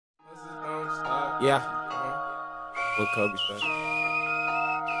Yeah. What Kobe say?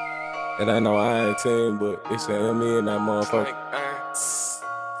 And I know I ain't team, but it's a me and that motherfucker.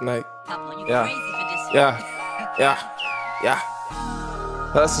 Snake. Yeah. Yeah. Yeah. Yeah.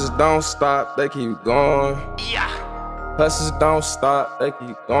 Hustlers don't stop, they keep going. Yeah. Hustlers don't stop, they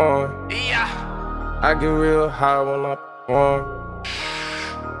keep going. Yeah. I get real high when I perform.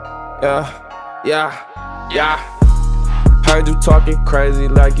 Yeah. Yeah. Yeah. Heard you talking crazy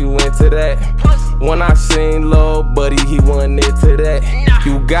like you into that. When I seen Lil' Buddy, he wasn't into that.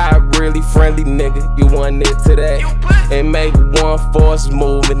 You got really friendly, nigga, you wasn't into that. And make one force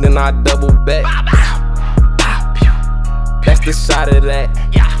move and then I double back. That's the shot of that.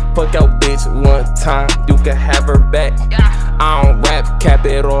 Fuck your bitch one time, you can have her back. I don't rap, cap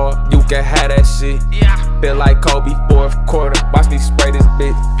it all, you can have that shit. Feel like Kobe fourth quarter, watch me spray this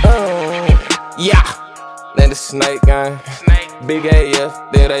bitch. Yeah. Then the Snake gang, big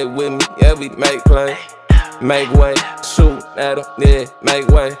AF, then they with me, yeah, we make play. Make way, shoot at them, yeah, make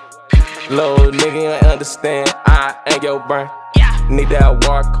way. Little nigga, you ain't understand, I ain't your brain. Need that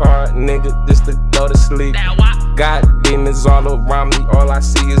walk hard, nigga, just to go to sleep. Got demons all around me, all I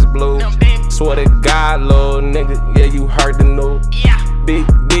see is blue. Swear to God, little nigga, yeah, you heard the news. Big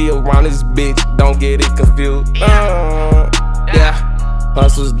D around this bitch, don't get it confused. Yeah,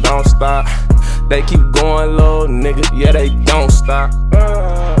 hustles don't stop. They keep going, little nigga, yeah, they don't stop.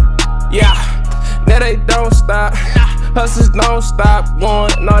 Yeah, they don't stop. Hustlers don't stop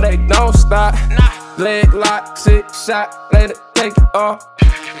going, no, they don't stop. Leg lock, 6 shot, later take it off.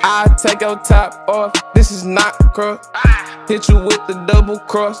 I'll take your top off, this is not cross. Hit you with the double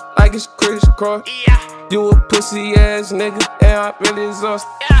cross, like it's crisscross. You a pussy ass nigga, yeah, I'm really exhausted.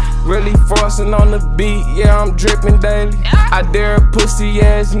 Really frosting on the beat, yeah, I'm dripping daily. I dare a pussy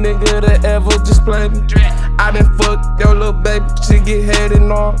ass nigga to ever just play me. I done fucked your little baby, she get head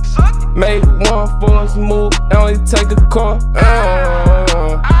and all. Made one force move, only take a call.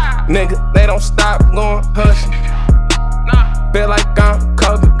 Nigga, they don't stop going hustling. Feel like I'm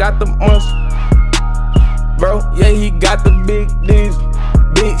Kobe, got the muscle. Bro, yeah, he got the big diesel.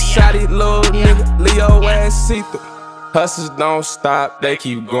 Big shotty little nigga, Leo ass see-through. Hustlers don't stop, they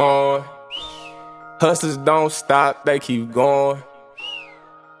keep going. Hustlers don't stop, they keep going.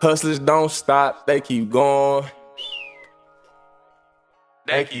 Hustlers don't stop, they keep going.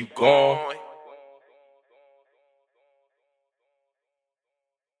 They keep going.